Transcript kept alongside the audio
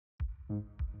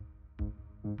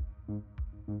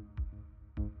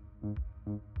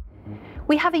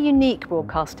We have a unique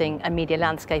broadcasting and media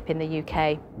landscape in the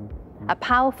UK. A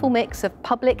powerful mix of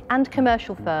public and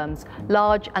commercial firms,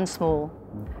 large and small,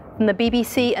 from the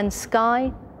BBC and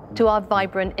Sky to our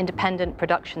vibrant independent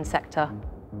production sector.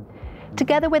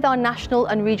 Together with our national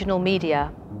and regional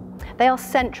media, they are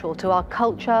central to our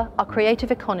culture, our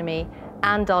creative economy,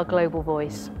 and our global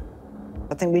voice.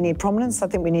 I think we need prominence, I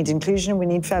think we need inclusion, we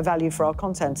need fair value for our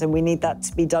content, and we need that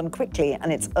to be done quickly,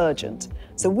 and it's urgent.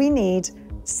 So we need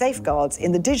safeguards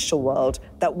in the digital world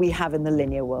that we have in the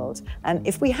linear world. And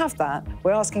if we have that,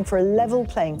 we're asking for a level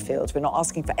playing field. We're not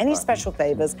asking for any special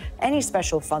favours, any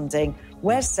special funding.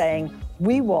 We're saying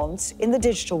we want, in the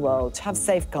digital world, to have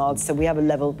safeguards so we have a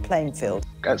level playing field.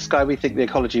 At Sky, we think the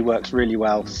ecology works really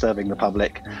well for serving the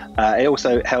public. It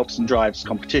also helps and drives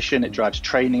competition. It drives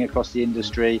training across the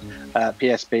industry.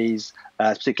 PSBs,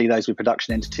 particularly those with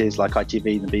production entities like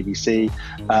ITV and the BBC,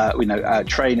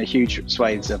 train a huge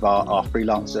swathes of our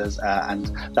freelancers,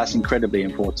 and that's incredibly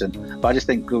important. But I just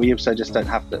think we also just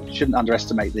shouldn't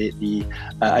underestimate the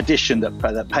addition that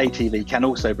pay TV can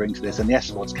also bring to this, and the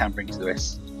S-Sports can bring to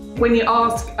this. When you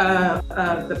ask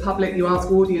the public, you ask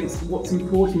audience what's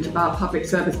important about public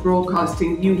service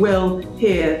broadcasting, you will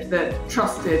hear that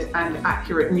trusted and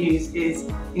accurate news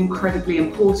is incredibly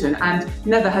important, and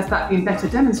never has that been better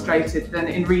demonstrated than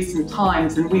in recent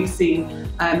times. And we've seen,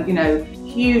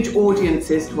 huge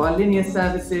audiences to our linear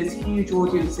services, huge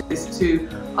audiences to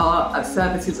our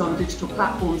services on digital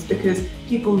platforms, because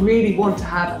people really want to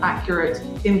have accurate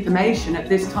information at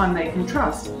this time they can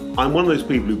trust. I'm one of those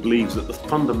people who believes that the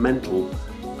fundamental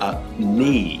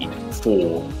need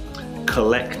for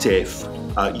collective,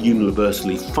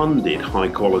 universally funded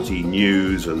high-quality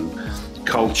news and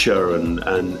culture and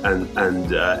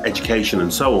education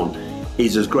and so on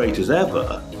is as great as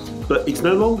ever. But it's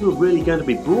no longer really going to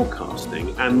be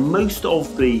broadcasting, and most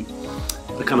of the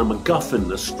kind of MacGuffin,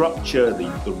 the structure,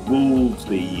 the rules,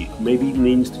 maybe even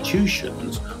the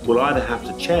institutions will either have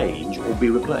to change or be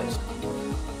replaced.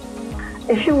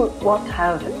 If you want to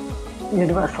have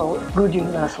good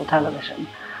universal television,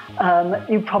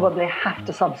 you probably have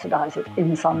to subsidise it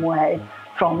in some way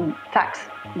from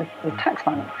with tax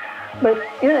money. But,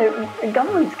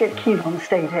 governments get keen on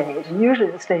state aid, and usually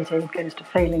the state aid goes to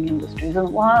failing industries.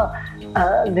 And while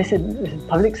this is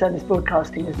public service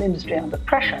broadcasting is an industry under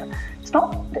pressure, it's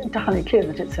not entirely clear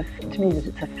that it's a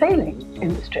failing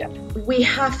industry. We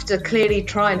have to clearly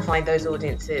try and find those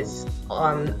audiences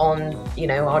on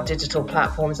our digital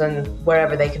platforms and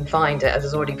wherever they can find it, as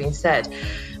has already been said.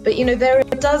 But,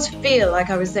 it does feel, like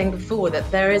I was saying before, that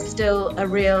there is still a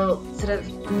real sort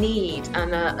of need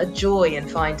and a joy in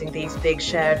finding these big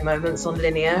shared moments on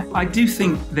linear. I do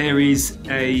think there is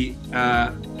a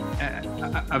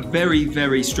very,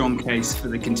 very strong case for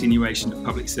the continuation of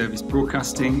public service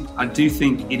broadcasting. I do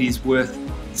think it is worth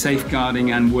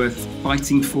safeguarding and worth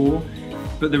fighting for,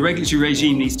 but the regulatory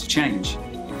regime needs to change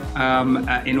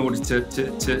in order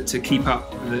to keep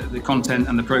up the content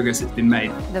and the progress that's been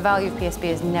made. The value of PSB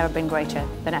has never been greater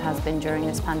than it has been during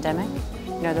this pandemic.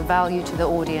 The value to the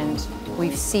audience.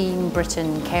 We've seen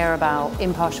Britain care about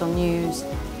impartial news,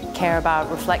 care about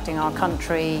reflecting our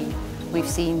country. We've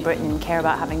seen Britain care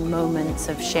about having moments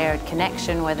of shared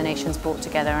connection where the nation's brought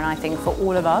together. And I think for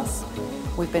all of us,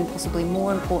 we've been possibly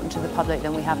more important to the public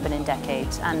than we have been in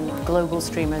decades. And global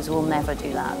streamers will never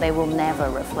do that. They will never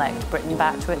reflect Britain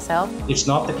back to itself. It's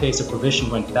not the case that provision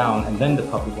went down and then the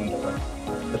public went away.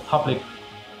 The public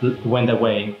went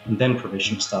away and then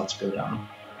provision starts to go down.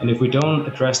 And if we don't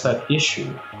address that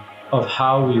issue of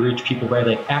how we reach people where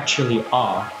they actually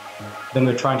are, then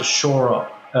we're trying to shore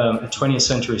up a 20th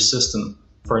century system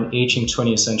for an aging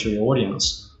 20th century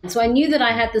audience. So I knew that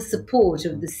I had the support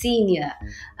of the senior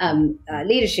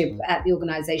leadership at the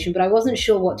organisation, but I wasn't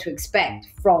sure what to expect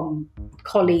from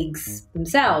colleagues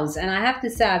themselves. And I have to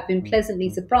say I've been pleasantly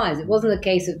surprised. It wasn't a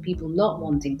case of people not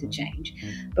wanting to change,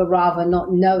 but rather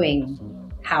not knowing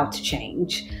how to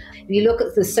change. If you look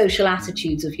at the social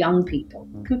attitudes of young people,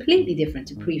 completely different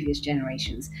to previous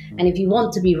generations. And if you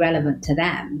want to be relevant to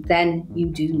them, then you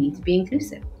do need to be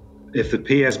inclusive. If the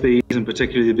PSBs, and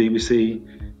particularly the BBC,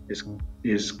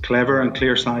 is clever and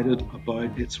clear-sighted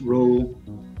about its role,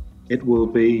 it will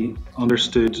be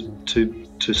understood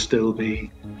to still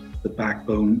be the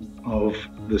backbone of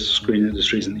the screen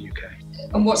industries in the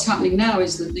UK. And what's happening now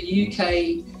is that the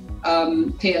UK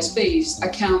PSBs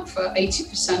account for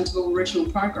 80% of all original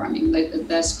programming,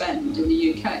 their spend in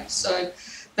the UK. So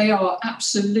They are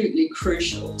absolutely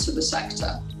crucial to the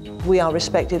sector. We are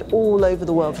respected all over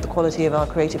the world for the quality of our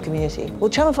creative community. Well,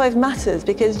 Channel 5 matters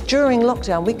because during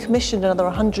lockdown we commissioned another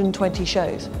 120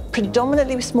 shows,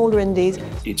 predominantly with smaller indies.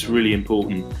 It's really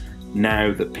important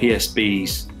now that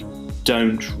PSBs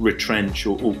don't retrench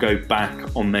or go back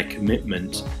on their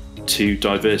commitment to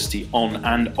diversity on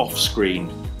and off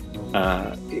screen.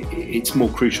 It's more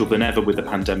crucial than ever with the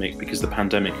pandemic, because the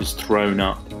pandemic has thrown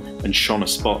up and shone a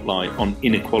spotlight on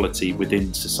inequality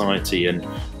within society. And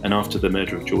after the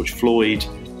murder of George Floyd,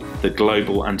 the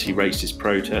global anti-racist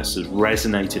protests has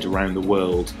resonated around the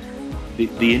world.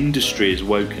 The industry has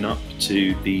woken up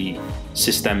to the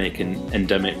systemic and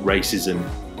endemic racism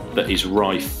that is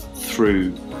rife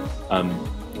through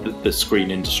the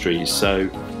screen industries. So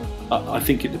I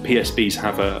think the PSBs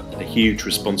have a huge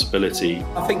responsibility.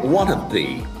 I think one of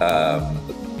the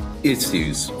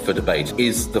issues for debate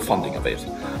is the funding of it.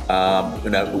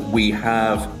 We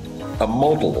have a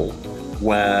model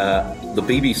where the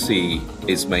BBC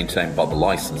is maintained by the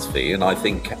licence fee, and I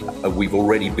think we've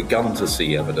already begun to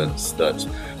see evidence that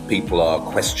people are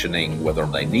questioning whether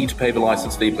they need to pay the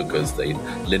licence fee because the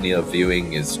linear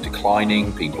viewing is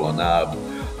declining. People are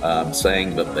now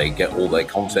saying that they get all their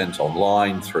content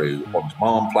online through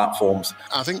on-demand platforms.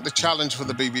 I think the challenge for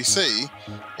the BBC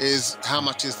is how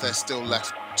much is there still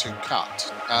left to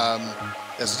cut.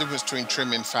 There's a difference between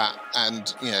trimming fat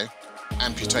and,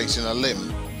 amputating a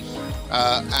limb.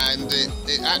 And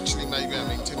it actually maybe,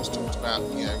 Tim's talked about,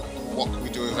 what can we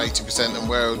do with 80% and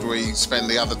where do we spend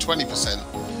the other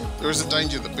 20%? There is a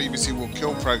danger that BBC will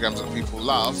kill programmes that people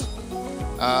love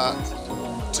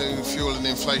to fuel an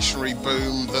inflationary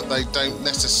boom that they don't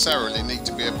necessarily need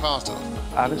to be a part of.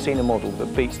 I haven't seen a model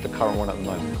that beats the current one at the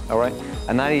moment, all right?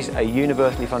 And that is a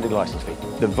universally funded licence fee.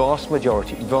 The vast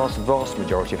majority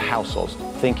of households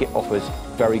think it offers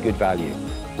very good value.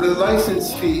 The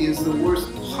licence fee is the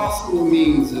worst possible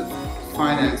means of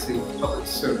financing public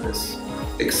service,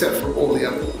 except for all the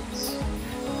other ones.